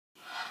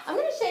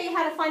you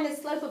how to find the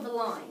slope of a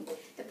line.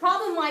 The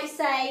problem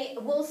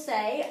will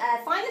say,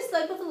 find the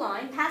slope of a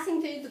line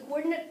passing through the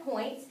coordinate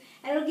points,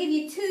 and it'll give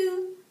you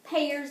two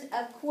pairs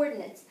of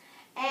coordinates.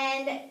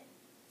 And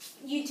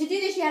to do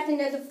this, you have to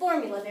know the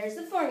formula. There's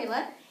the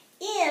formula.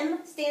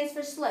 M stands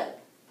for slope.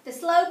 The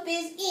slope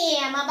is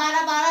M, a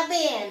bada bada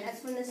bam.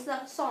 That's from the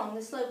song,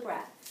 the slope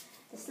rap.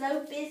 The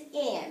slope is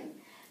M.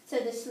 So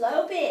the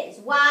slope is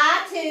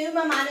y2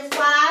 minus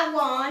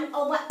y1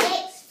 over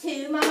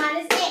x2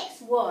 minus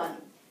x1.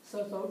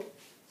 Slope.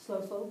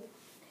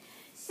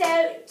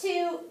 So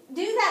to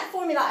do that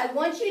formula, I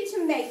want you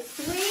to make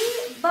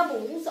 3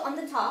 bubbles on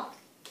the top,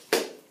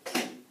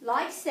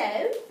 like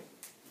so.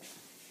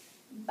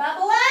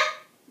 Bubble up,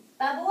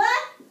 bubble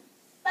up,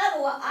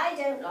 bubble up. I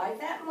don't like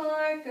that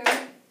marker.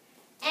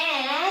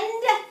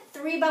 And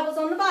 3 bubbles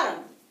on the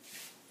bottom.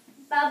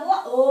 Bubble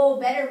up. Oh,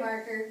 better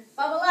marker.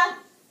 Bubble up,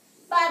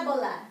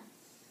 bubble up.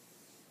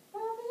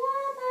 Bubble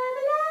up,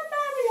 bubble up,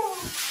 bubble up.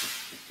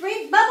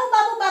 3 bubble,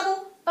 bubble,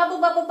 bubble, bubble,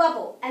 bubble,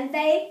 bubble. And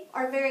they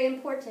are very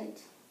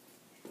important.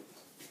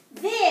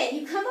 Then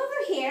you come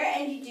over here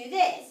and you do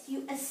this.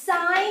 You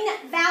assign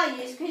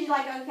values because you're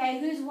like, okay,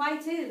 who's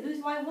y2? Who's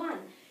y1?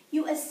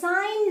 You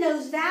assign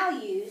those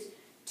values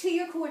to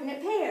your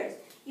coordinate pairs.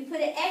 You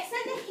put an x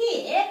under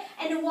here,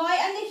 and a y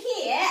under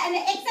here, and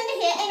an x under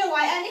here, and a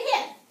y under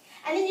here.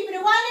 And then you put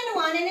a 1 and a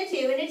 1 and a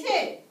 2 and a 2.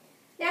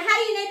 Now how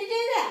do you know to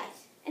do that?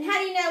 And how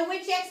do you know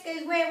which x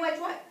goes where, which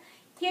what?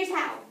 Here's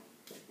how.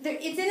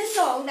 It's in a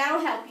song.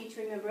 That'll help you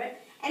to remember it.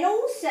 And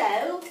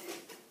also,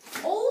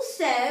 what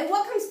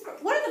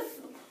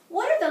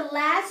are the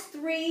last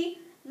 3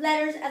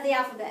 letters of the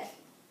alphabet?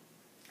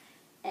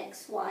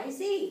 X, Y,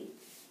 Z.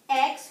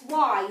 X,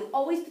 Y. You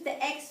always put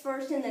the X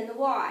first and then the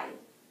Y.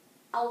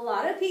 A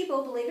lot of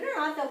people, believe it or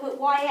not, they'll put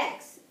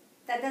YX.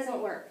 That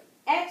doesn't work.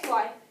 X,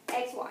 Y,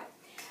 X, Y.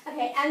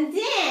 Okay, and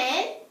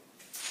then,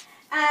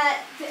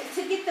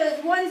 to get the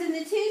 1s and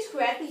the 2s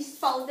correct, you just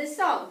follow this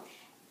song.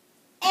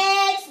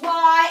 X,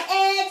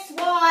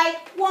 Y,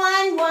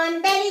 1,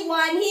 1, Betty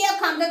 1, here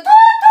comes the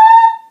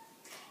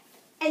doo-doo.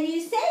 And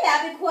you say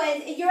that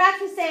because you're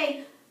actually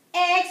saying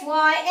X,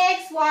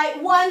 Y,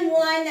 1,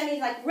 1. That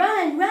means like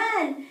run,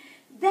 run.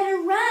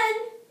 Better run.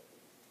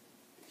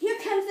 Here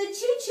comes the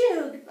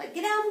choo-choo. Like,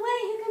 get out of the way.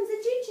 Here comes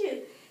the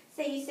choo-choo.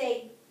 So you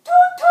say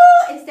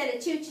toot-toot instead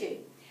of choo-choo.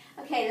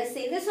 Okay, let's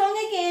sing the song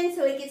again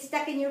so it gets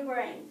stuck in your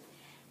brain.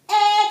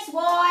 X,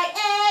 Y,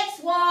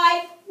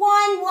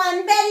 1,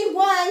 1, Betty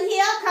 1.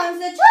 Here comes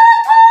the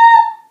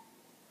toot-toot.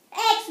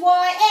 X,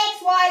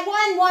 Y,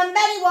 1, 1,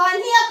 Betty 1.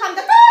 Here comes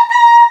the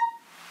toot-toot.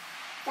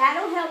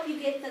 That'll help you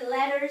get the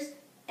letters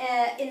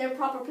in their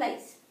proper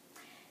place.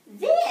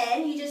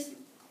 Then you just,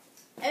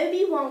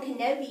 Obi-Wan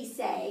Kenobi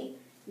say,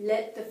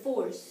 let the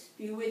force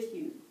be with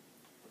you.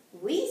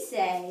 We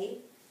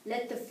say,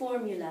 let the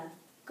formula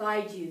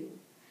guide you.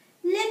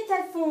 Let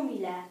that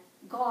formula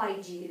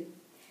guide you.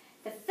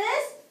 The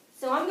first,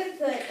 so I'm going to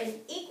put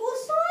an equal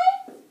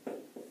sign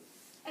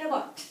and a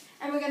what?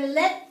 And we're going to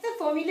let the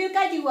formula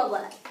guide you.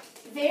 What?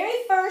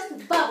 Very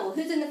first bubble.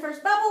 Who's in the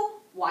first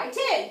bubble?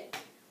 Y2.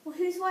 Well,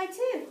 who's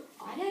Y2?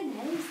 I don't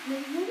know.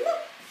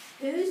 Look.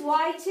 Who's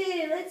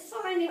Y2? Let's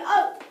find him.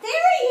 Oh,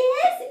 there he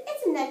is.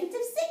 It's a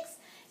 -6.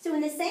 So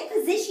in the same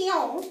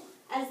position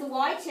as the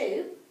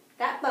Y2,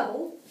 that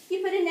bubble,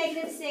 you put a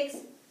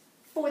 -6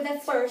 for the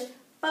first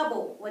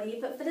bubble. What do you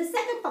put for the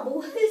second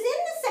bubble? Who's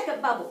in the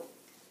second bubble?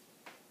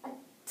 A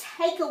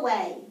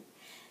takeaway.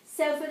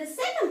 So for the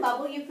second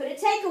bubble, you put a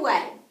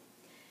takeaway.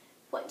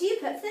 What do you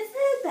put for the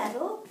third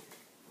bubble?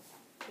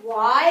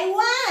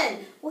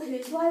 Y1. Well,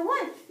 who's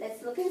Y1?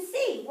 Let's look and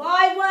see. Y1.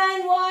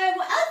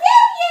 Oh,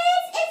 there he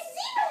is. It's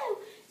 0.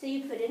 So you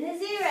put in a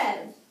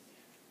 0.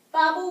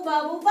 Bubble,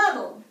 bubble,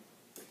 bubble.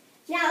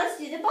 Now let's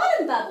do the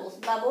bottom bubbles.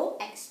 Bubble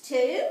x2.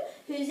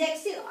 Who's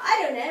x2?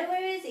 I don't know.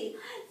 Where is he?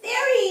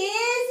 There he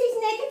is. He's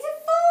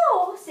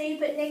 -4. So you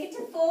put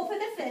 -4 for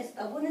the first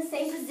bubble in the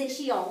same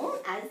position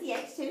as the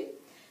x2.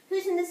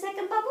 Who's in the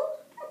second bubble?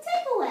 A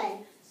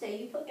takeaway. So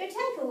you put your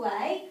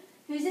takeaway.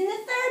 Who's in the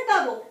third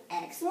bubble?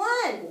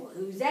 X1. Well,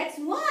 who's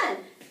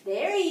X1?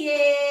 There he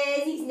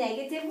is. He's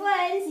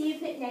 -1. So you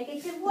put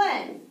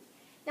 -1.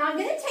 Now I'm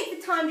going to take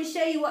the time to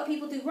show you what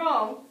people do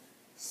wrong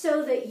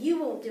so that you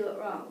won't do it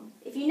wrong.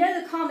 If you know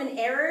the common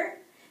error,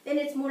 then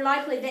it's more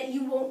likely that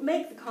you won't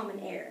make the common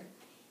error.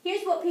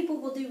 Here's what people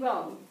will do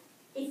wrong.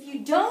 If you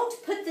don't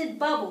put the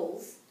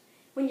bubbles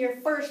when you're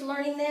first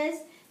learning this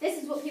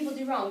is what people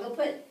do wrong. They'll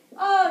put,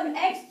 oh,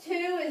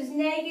 x2 is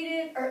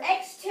negative, or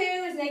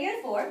x2 is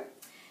 -4.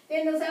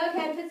 Then they'll say,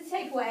 okay, I put the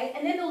takeaway.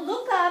 And then they'll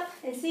look up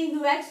and see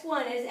who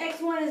x1 is.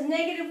 x1 is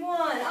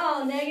 -1.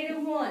 Oh,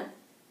 -1.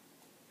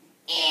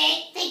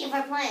 Thank you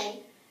for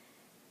playing.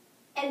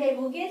 And they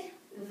will get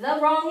the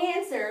wrong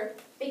answer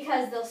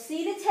because they'll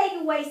see the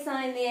takeaway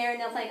sign there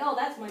and they'll think, oh,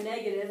 that's my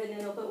negative, and then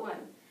they'll put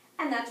 1.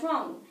 And that's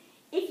wrong.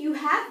 If you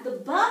have the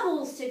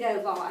bubbles to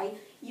go by,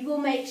 you will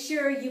make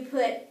sure you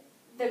put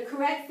the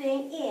correct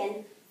thing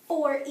in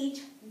for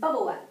each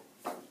bubble up.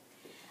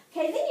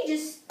 Okay, then you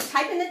just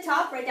type in the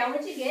top, write down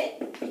what you get.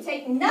 You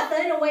take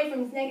nothing away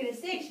from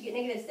 -6, you get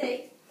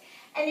 -6.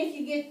 And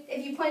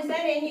if you punch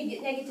that in, you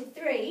get negative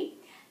 3.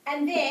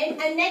 And then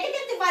a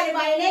negative divided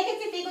by a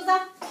negative equals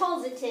a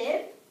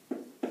positive.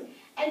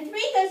 And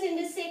 3 goes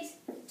into 6,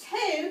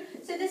 2.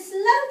 So the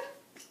slope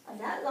of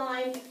that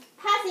line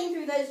passing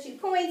through those 2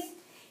 points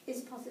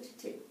is positive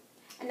 2.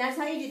 And that's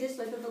how you do the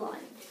slope of a line.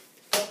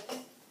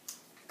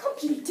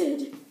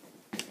 Completed.